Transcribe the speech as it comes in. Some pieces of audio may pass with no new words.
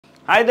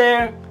Hi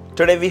there!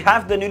 Today we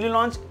have the newly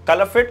launched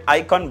Colorfit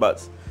Icon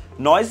Buzz,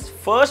 Noise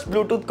first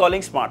Bluetooth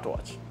calling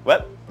smartwatch.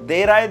 Well,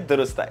 there I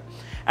durust hai.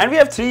 And we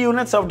have 3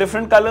 units of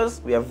different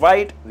colors. We have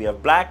white, we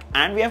have black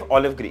and we have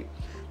olive green.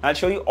 I'll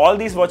show you all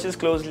these watches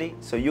closely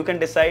so you can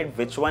decide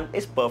which one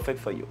is perfect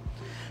for you.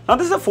 Now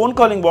this is a phone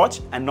calling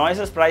watch and Noise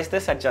has priced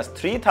this at just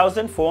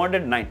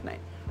 $3,499.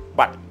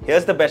 But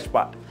here's the best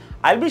part.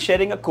 I'll be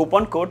sharing a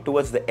coupon code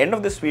towards the end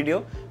of this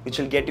video which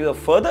will get you a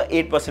further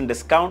 8%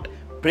 discount,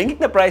 bringing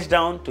the price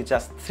down to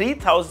just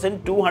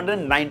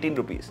 3,219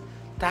 rupees.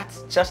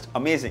 That's just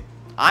amazing.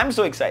 I'm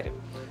so excited.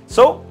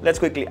 So let's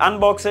quickly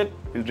unbox it,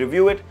 we'll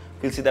review it,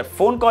 we'll see that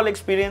phone call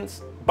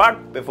experience.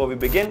 But before we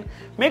begin,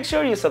 make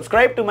sure you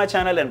subscribe to my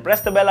channel and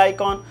press the bell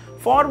icon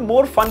for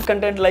more fun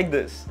content like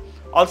this.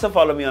 Also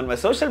follow me on my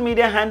social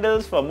media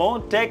handles for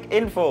more tech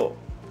info.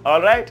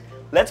 Alright,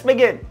 let's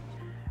begin.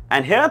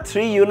 And here are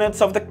 3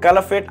 units of the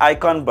Colorfit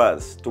Icon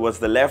Buzz. Towards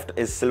the left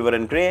is silver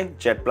and grey,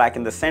 jet black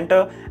in the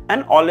center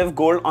and olive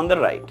gold on the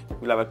right.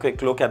 We'll have a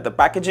quick look at the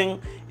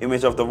packaging,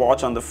 image of the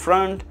watch on the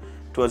front.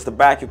 Towards the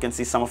back you can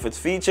see some of its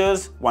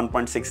features,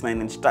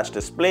 1.69-inch touch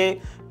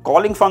display,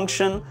 calling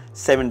function,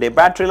 7-day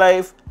battery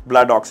life,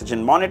 blood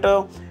oxygen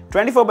monitor,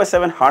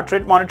 24/7 heart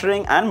rate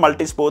monitoring and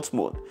multi-sports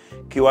mode.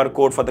 QR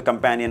code for the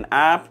companion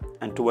app,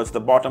 and towards the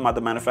bottom are the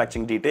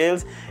manufacturing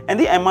details and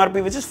the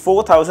MRP, which is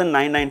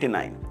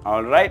 4,999.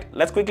 Alright,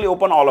 let's quickly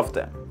open all of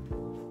them.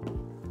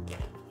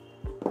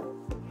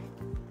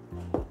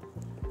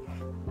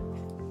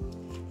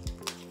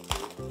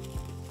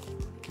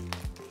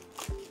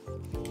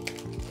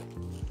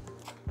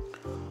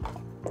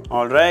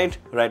 Alright,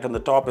 right on the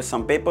top is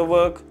some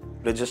paperwork,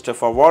 register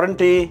for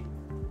warranty,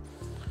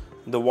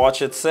 the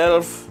watch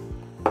itself,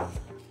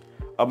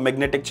 a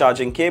magnetic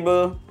charging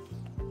cable,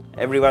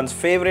 everyone's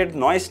favorite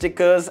Noise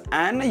stickers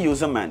and a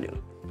user manual.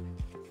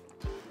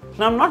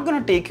 Now I'm not going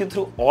to take you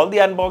through all the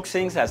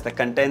unboxings as the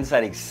contents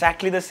are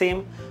exactly the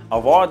same. A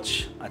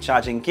watch, a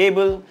charging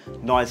cable,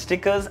 Noise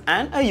stickers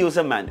and a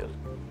user manual.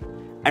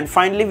 And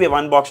finally we've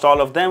unboxed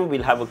all of them.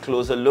 We'll have a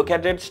closer look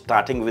at it,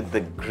 starting with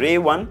the grey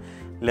one.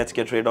 Let's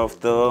get rid of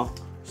the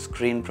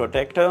screen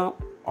protector.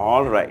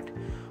 Alright.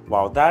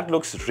 Wow, that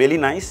looks really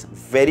nice.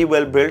 Very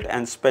well built,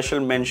 and special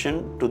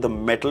mention to the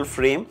metal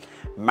frame.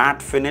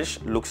 Matte finish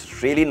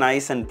looks really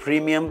nice and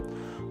premium.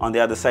 On the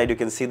other side you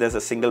can see there's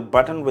a single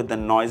button with the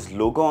Noise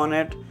logo on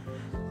it.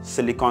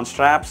 Silicone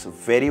straps,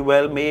 very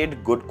well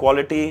made, good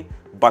quality.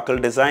 Buckle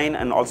design,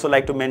 and also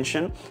like to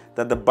mention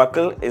that the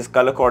buckle is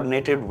color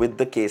coordinated with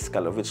the case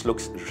color, which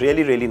looks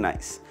really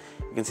nice.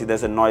 You can see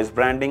there's a Noise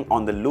branding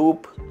on the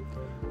loop.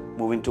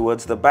 Moving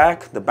towards the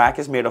back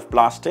is made of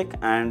plastic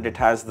and it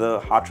has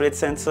the heart rate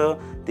sensor,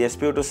 the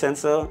SpO2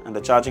 sensor and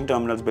the charging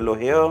terminals below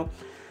here.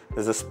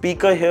 There's a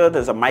speaker here,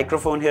 there's a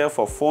microphone here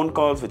for phone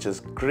calls, which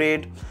is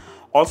great.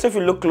 Also, if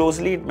you look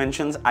closely, it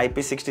mentions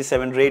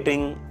IP67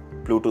 rating,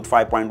 Bluetooth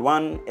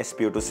 5.1,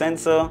 SpO2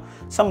 sensor,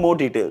 some more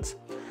details.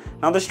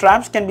 Now the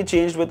straps can be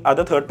changed with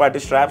other third-party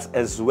straps,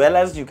 as well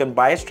as you can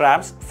buy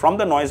straps from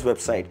the Noise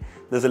website.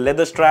 There's a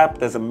leather strap,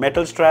 there's a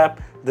metal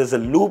strap, there's a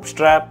loop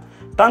strap.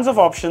 Tons of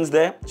options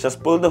there.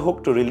 Just pull the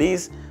hook to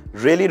release.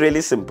 Really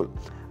simple.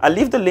 I'll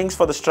leave the links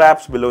for the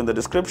straps below in the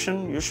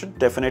description. You should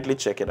definitely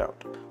check it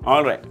out.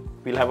 Alright,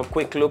 we'll have a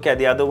quick look at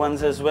the other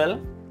ones as well.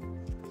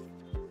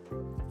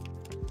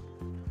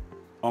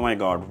 Oh my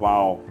god,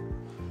 wow.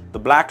 The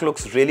black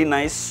looks really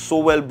nice, so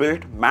well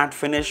built, matte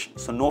finish,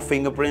 so no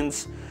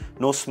fingerprints,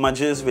 no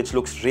smudges, which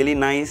looks really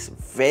nice.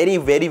 Very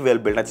well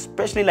built. I'd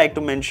especially like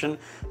to mention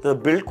the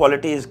build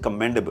quality is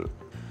commendable.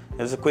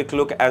 Here's a quick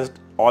look at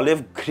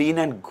olive green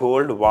and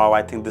gold. Wow,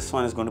 I think this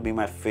one is going to be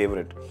my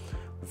favorite.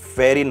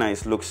 Very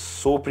nice, looks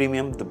so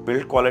premium. The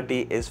build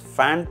quality is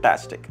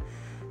fantastic.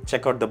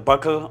 Check out the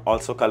buckle,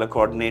 also color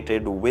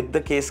coordinated with the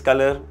case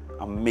color.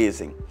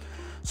 Amazing.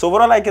 So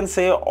overall I can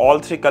say all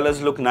 3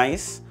 colors look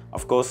nice.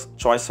 Of course,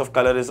 choice of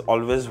color is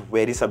always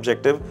very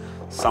subjective.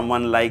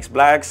 Someone likes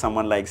black,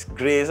 someone likes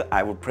grays.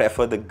 I would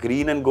prefer the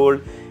green and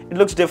gold. It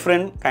looks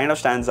different, kind of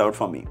stands out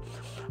for me.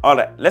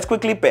 Alright, let's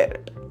quickly pair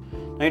it.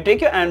 Now you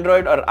take your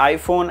Android or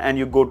iPhone and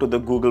you go to the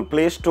Google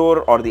Play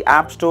Store or the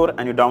App Store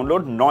and you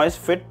download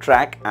Noisefit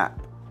Track app.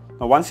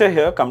 Now once you're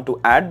here, come to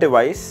Add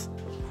Device,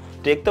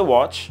 take the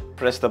watch,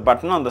 press the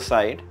button on the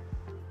side.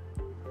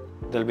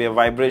 There'll be a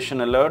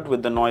vibration alert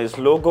with the Noise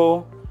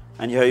logo,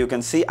 and here you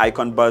can see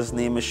Icon Buzz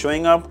name is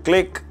showing up.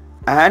 Click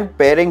and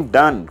pairing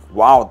done.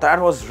 Wow,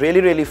 that was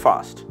really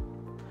fast.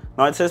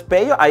 Now it says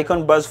pair your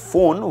Icon Buzz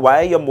phone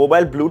via your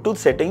mobile Bluetooth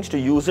settings to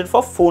use it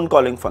for phone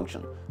calling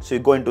function. So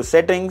you go into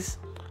settings,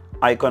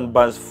 Icon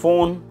Buzz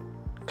phone,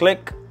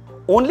 click.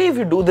 Only if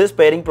you do this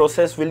pairing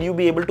process will you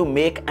be able to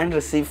make and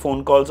receive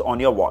phone calls on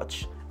your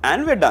watch.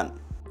 And we're done.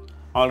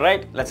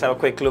 Alright, let's have a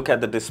quick look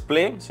at the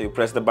display. So you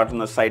press the button on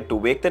the side to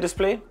wake the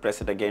display, press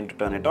it again to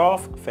turn it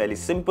off. Fairly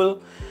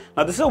simple.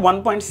 Now this is a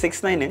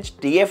 1.69-inch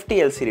TFT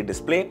LCD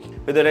display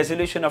with a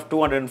resolution of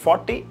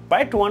 240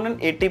 by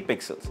 280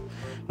 pixels.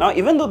 Now,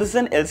 even though this is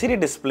an LCD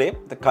display,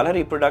 the color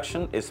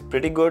reproduction is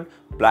pretty good.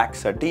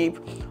 Blacks are deep.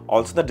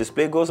 Also, the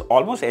display goes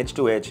almost edge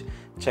to edge.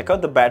 Check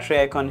out the battery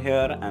icon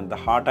here and the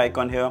heart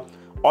icon here,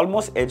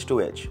 almost edge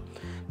to edge.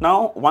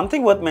 Now, one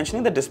thing worth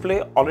mentioning, the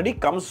display already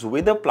comes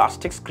with a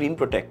plastic screen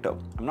protector.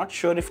 I'm not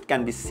sure if it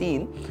can be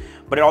seen,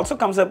 but it also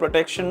comes with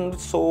protection,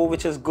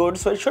 which is good,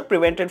 so it should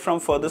prevent it from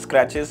further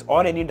scratches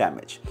or any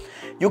damage.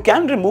 You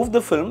can remove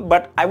the film,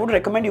 but I would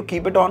recommend you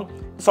keep it on.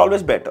 It's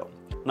always better.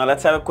 Now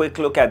let's have a quick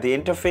look at the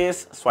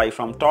interface. Swipe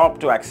from top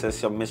to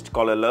access your missed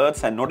call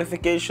alerts and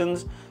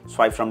notifications.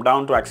 Swipe from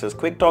down to access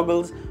quick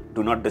toggles.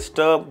 Do not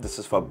disturb. This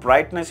is for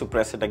brightness. You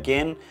press it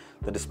again,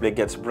 the display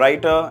gets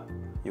brighter.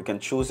 You can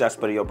choose as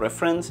per your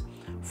preference.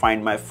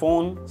 Find my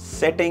phone,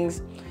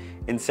 settings.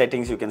 In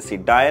settings you can see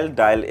dial.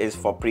 Dial is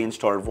for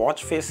pre-installed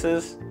watch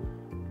faces.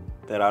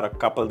 There are a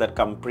couple that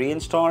come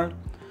pre-installed.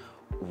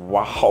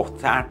 Wow,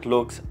 that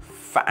looks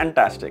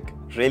fantastic.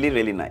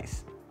 Really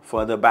nice.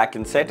 Further back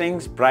in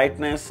settings,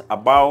 brightness,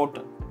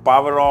 about,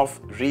 power off,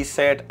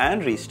 reset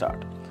and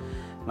restart.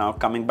 Now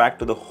coming back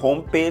to the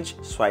home page,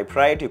 swipe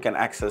right, you can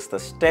access the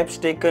steps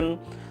taken,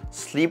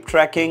 sleep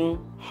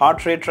tracking,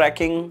 heart rate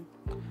tracking,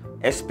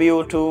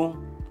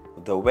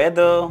 SpO2, the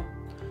weather.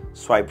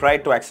 Swipe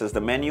right to access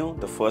the menu.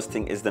 The first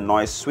thing is the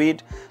noise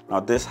suite. Now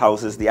this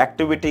houses the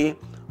activity,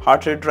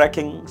 heart rate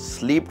tracking,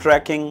 sleep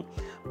tracking,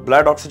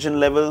 blood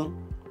oxygen level.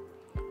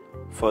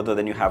 Further,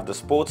 then you have the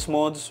sports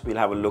modes. We'll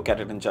have a look at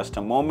it in just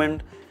a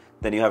moment.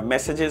 Then you have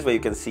messages where you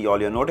can see all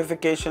your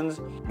notifications.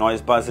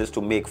 Noise buzz is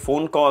to make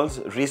phone calls,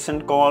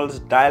 recent calls,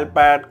 dial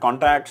pad,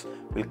 contacts.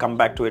 We'll come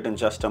back to it in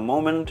just a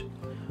moment.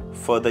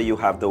 Further, you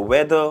have the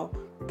weather,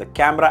 the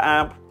camera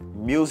app,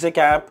 music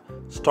app,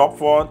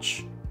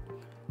 stopwatch.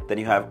 Then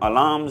you have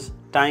alarms,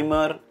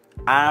 timer,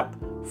 app,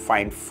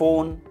 find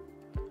phone.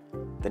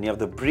 Then you have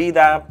the breathe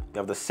app, you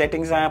have the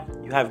settings app,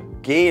 you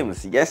have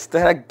games. Yes,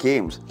 there are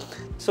games.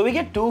 So we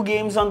get two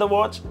games on the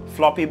watch,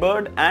 Floppy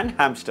Bird and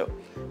Hamster.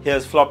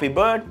 Here's Floppy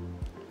Bird.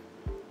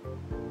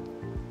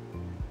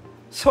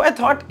 So I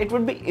thought it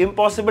would be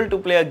impossible to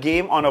play a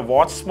game on a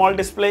watch small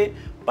display,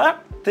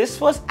 but this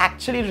was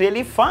actually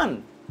really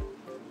fun.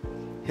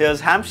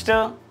 Here's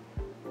Hamster.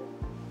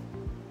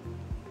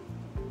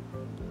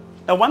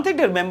 Now one thing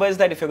to remember is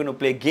that if you're going to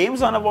play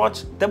games on a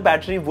watch, the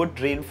battery would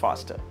drain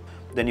faster.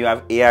 Then you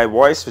have AI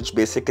voice, which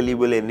basically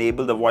will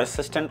enable the voice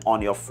assistant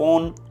on your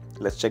phone.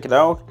 Let's check it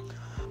out.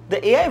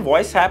 The AI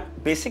voice app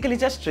basically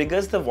just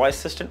triggers the voice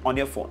assistant on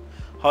your phone.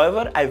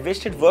 However, I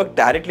wished it worked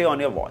directly on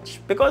your watch,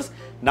 because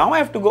now I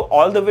have to go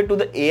all the way to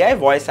the AI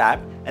voice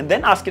app and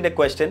then ask it a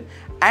question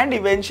and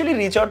eventually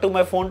reach out to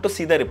my phone to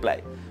see the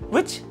reply,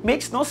 which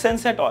makes no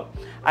sense at all.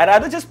 I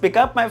rather just pick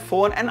up my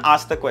phone and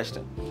ask the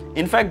question.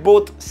 In fact,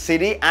 both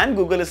Siri and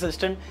Google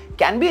Assistant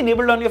can be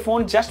enabled on your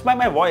phone just by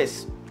my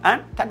voice,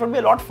 and that would be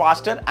a lot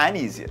faster and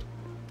easier.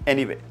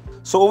 Anyway,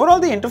 so overall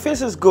the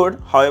interface is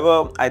good.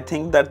 However, I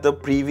think that the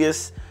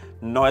previous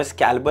Noise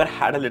Caliber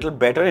had a little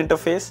better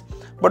interface,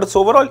 but it's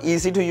overall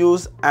easy to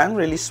use and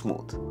really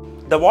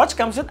smooth. The watch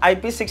comes with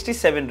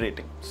IP67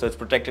 rating, so it's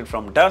protected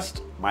from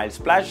dust, mild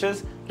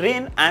splashes,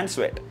 rain and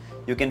sweat.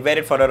 You can wear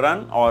it for a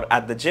run or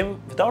at the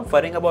gym without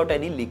worrying about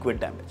any liquid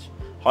damage.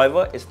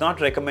 However, it's not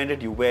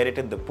recommended you wear it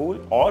in the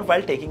pool or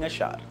while taking a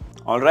shower.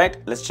 Alright,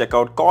 let's check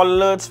out call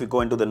alerts. We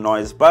go into the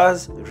noise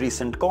buzz,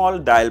 recent call,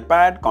 dial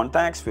pad,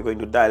 contacts. We're going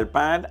to dial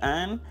pad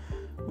and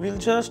we'll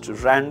just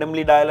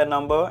randomly dial a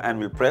number and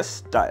we'll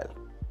press dial.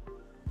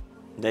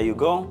 There you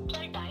go.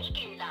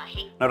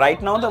 Now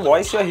right now the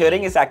voice you're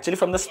hearing is actually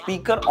from the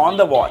speaker on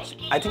the watch.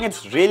 I think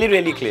it's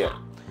really clear.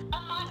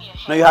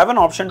 Now you have an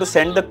option to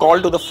send the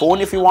call to the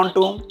phone if you want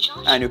to,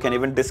 and you can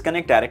even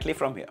disconnect directly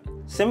from here.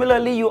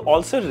 Similarly, you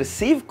also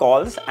receive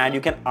calls and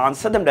you can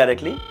answer them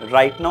directly.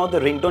 Right now the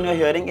ringtone you're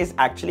hearing is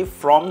actually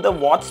from the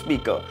watch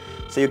speaker.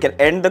 So you can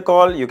end the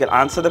call, you can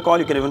answer the call,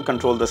 you can even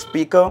control the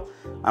speaker.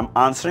 I'm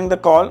answering the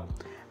call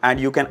and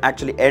you can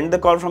actually end the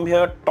call from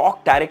here,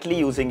 talk directly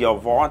using your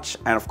watch,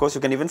 and of course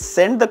you can even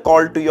send the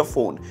call to your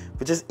phone,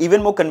 which is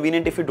even more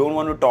convenient if you don't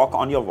want to talk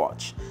on your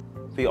watch.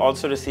 We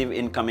also receive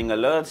incoming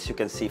alerts. You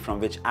can see from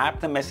which app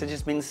the message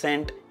is being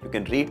sent. You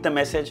can read the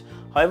message.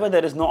 However,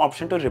 there is no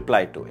option to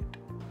reply to it.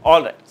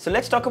 Alright, so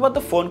let's talk about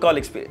the phone call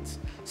experience.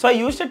 So I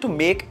used it to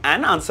make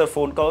and answer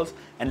phone calls,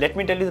 and let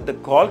me tell you that the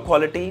call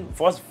quality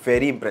was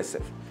very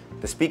impressive.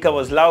 The speaker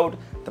was loud,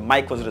 the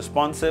mic was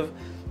responsive.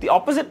 The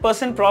opposite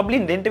person probably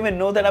didn't even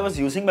know that I was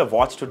using my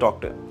watch to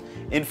talk to him.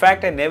 In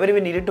fact, I never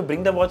even needed to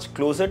bring the watch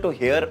closer to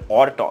hear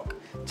or talk.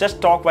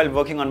 Just talk while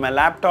working on my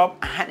laptop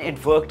and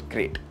it worked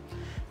great.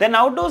 Then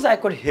outdoors I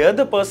could hear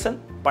the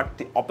person, but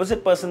the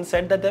opposite person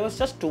said that there was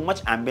just too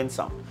much ambient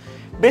sound.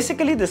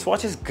 Basically, this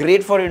watch is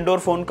great for indoor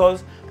phone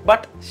calls,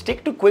 but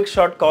stick to quick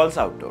short calls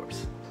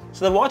outdoors.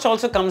 So the watch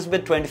also comes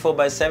with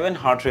 24/7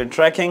 heart rate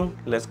tracking.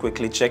 Let's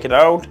quickly check it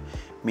out.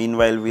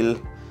 Meanwhile, we'll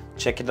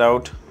check it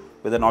out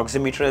with an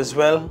oximeter as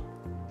well.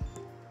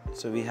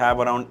 So we have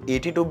around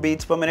 82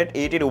 beats per minute,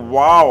 82,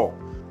 wow,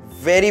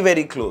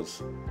 very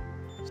close.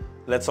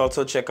 Let's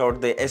also check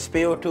out the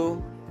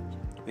SpO2.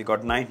 We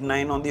got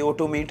 99 on the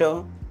O2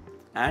 meter.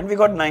 And we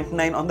got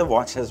 99 on the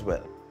watch as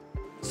well.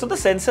 So the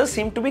sensors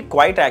seem to be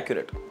quite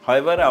accurate.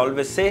 However, I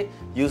always say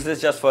use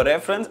this just for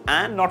reference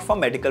and not for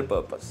medical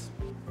purpose.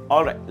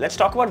 Alright, let's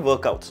talk about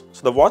workouts.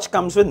 So the watch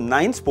comes with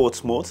 9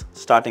 sports modes,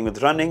 starting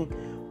with running,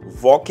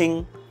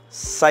 walking,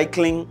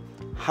 cycling,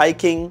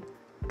 hiking,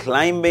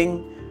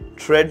 climbing,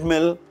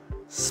 treadmill,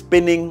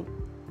 spinning,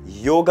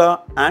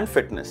 yoga and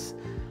fitness.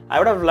 I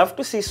would have loved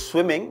to see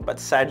swimming, but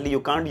sadly you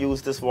can't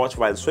use this watch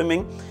while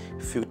swimming.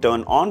 If you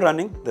turn on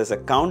running, there's a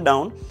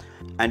countdown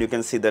and you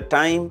can see the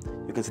time,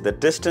 you can see the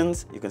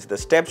distance, you can see the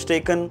steps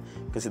taken,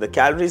 you can see the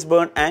calories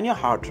burned and your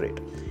heart rate.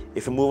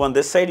 If you move on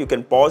this side, you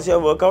can pause your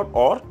workout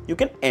or you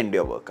can end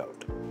your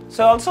workout.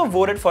 So I also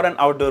voted for an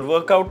outdoor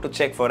workout to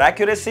check for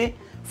accuracy.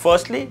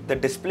 Firstly, the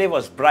display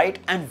was bright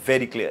and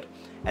very clear.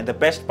 And the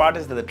best part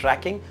is that the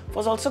tracking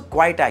was also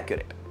quite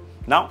accurate.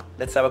 Now,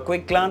 let's have a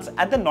quick glance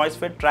at the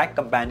Noisefit Track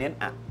Companion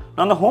app.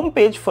 Now on the home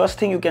page, first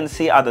thing you can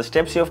see are the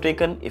steps you have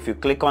taken. If you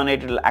click on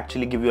it, it will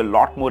actually give you a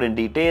lot more in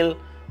detail.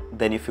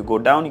 Then if you go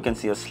down, you can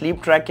see your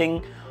sleep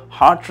tracking,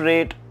 heart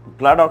rate,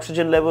 blood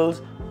oxygen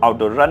levels,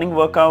 outdoor running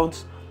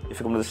workouts. If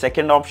you come to the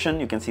second option,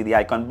 you can see the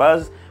icon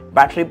buzz,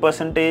 battery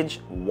percentage,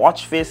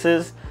 watch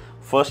faces.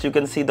 First, you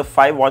can see the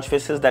 5 watch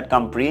faces that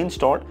come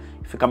pre-installed.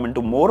 If you come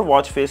into more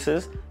watch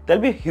faces,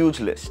 there'll be a huge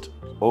list.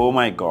 Oh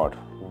my God.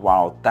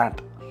 Wow,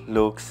 that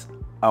looks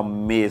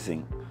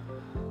amazing.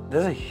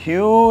 There's a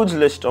huge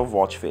list of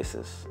watch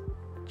faces.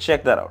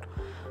 Check that out.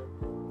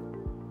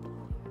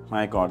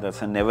 My God,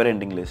 that's a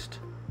never-ending list.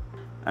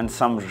 And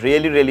some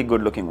really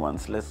good looking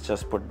ones. Let's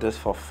just put this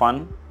for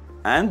fun.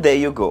 And there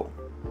you go.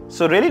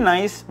 So really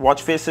nice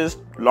watch faces,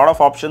 lot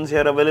of options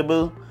here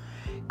available.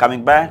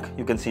 Coming back,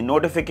 you can see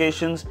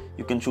notifications.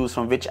 You can choose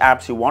from which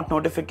apps you want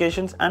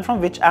notifications and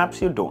from which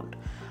apps you don't.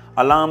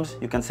 Alarms,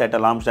 you can set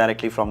alarms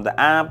directly from the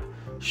app.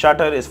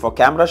 Shutter is for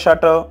camera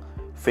shutter.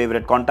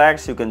 Favorite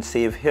contacts you can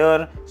save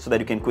here so that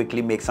you can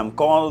quickly make some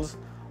calls.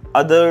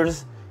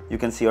 Others, you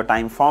can see your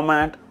time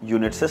format,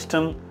 unit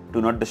system,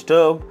 do not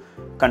disturb,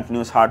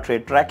 continuous heart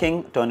rate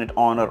tracking, turn it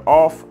on or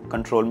off,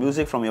 control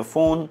music from your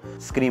phone,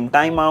 screen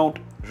timeout,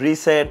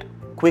 reset,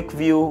 quick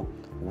view,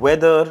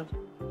 weather.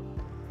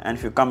 And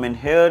if you come in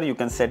here, you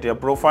can set your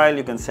profile,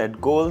 you can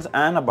set goals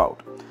and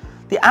about.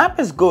 The app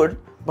is good,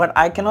 but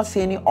I cannot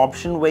see any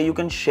option where you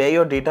can share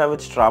your data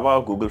with Strava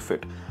or Google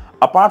Fit.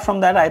 Apart from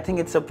that, I think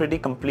it's a pretty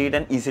complete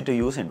and easy to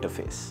use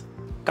interface.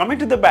 Coming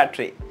to the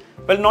battery.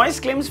 Well,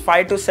 Noise claims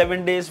 5 to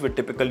 7 days with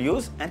typical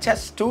use and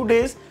just 2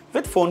 days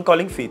with phone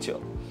calling feature.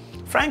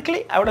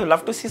 Frankly, I would have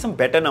loved to see some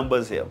better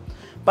numbers here.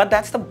 But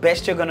that's the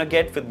best you're gonna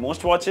get with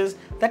most watches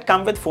that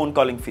come with phone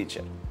calling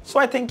feature. So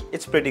I think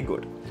it's pretty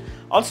good.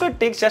 Also,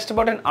 it takes just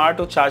about an hour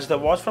to charge the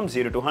watch from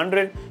 0 to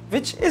 100,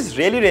 which is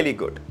really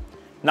good.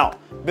 Now,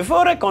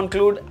 before I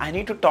conclude, I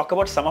need to talk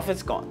about some of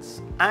its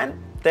cons. And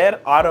there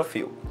are a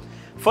few.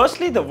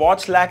 Firstly, the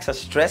watch lacks a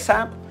stress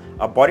app,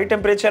 a body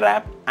temperature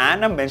app,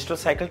 and a menstrual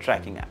cycle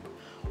tracking app.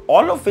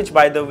 All of which,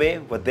 by the way,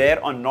 were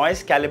there on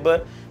Noise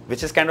Caliber,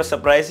 which is kind of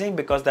surprising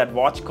because that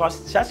watch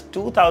costs just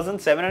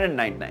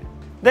 $2,799.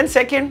 Then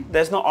second,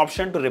 there's no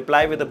option to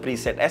reply with a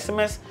preset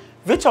SMS,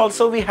 which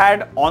also we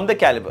had on the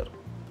Caliber.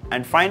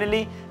 And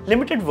finally,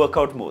 limited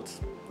workout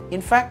modes.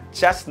 In fact,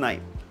 just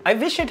 9. I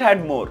wish it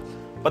had more,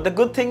 but the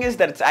good thing is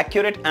that it's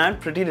accurate and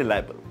pretty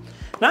reliable.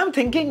 Now I'm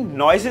thinking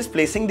Noise is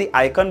placing the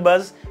icon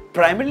buzz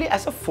primarily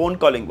as a phone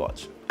calling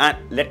watch. And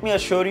let me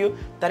assure you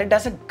that it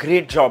does a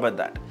great job at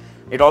that.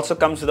 It also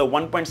comes with a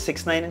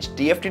 1.69-inch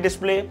TFT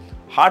display,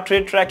 heart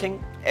rate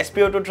tracking,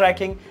 SpO2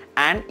 tracking,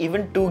 and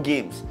even 2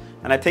 games.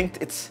 And I think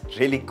it's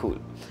really cool.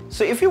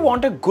 So if you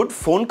want a good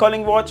phone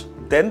calling watch,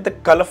 then the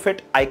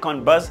Colorfit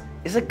Icon Buzz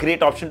is a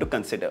great option to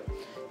consider.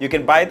 You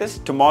can buy this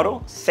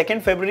tomorrow,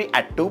 2nd February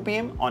at 2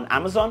 PM on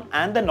Amazon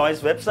and the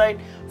Noise website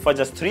for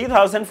just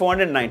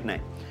 $3,499.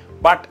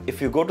 But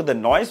if you go to the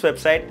Noise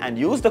website and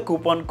use the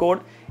coupon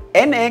code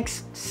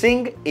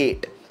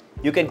NXSING8,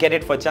 you can get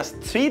it for just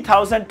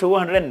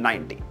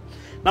 $3,290.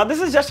 Now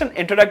this is just an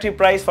introductory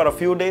price for a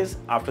few days.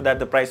 After that,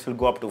 the price will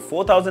go up to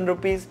 4,000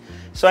 rupees.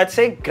 So I'd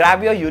say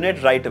grab your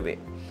unit right away.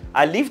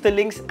 I'll leave the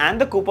links and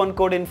the coupon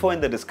code info in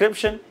the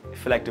description.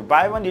 If you like to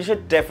buy one, you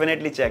should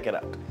definitely check it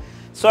out.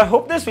 So I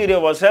hope this video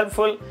was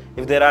helpful.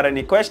 If there are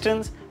any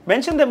questions,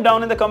 mention them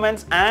down in the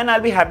comments and I'll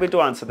be happy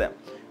to answer them.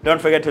 Don't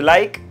forget to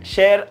like,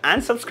 share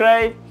and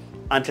subscribe.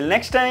 Until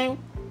next time,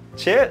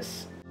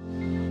 cheers.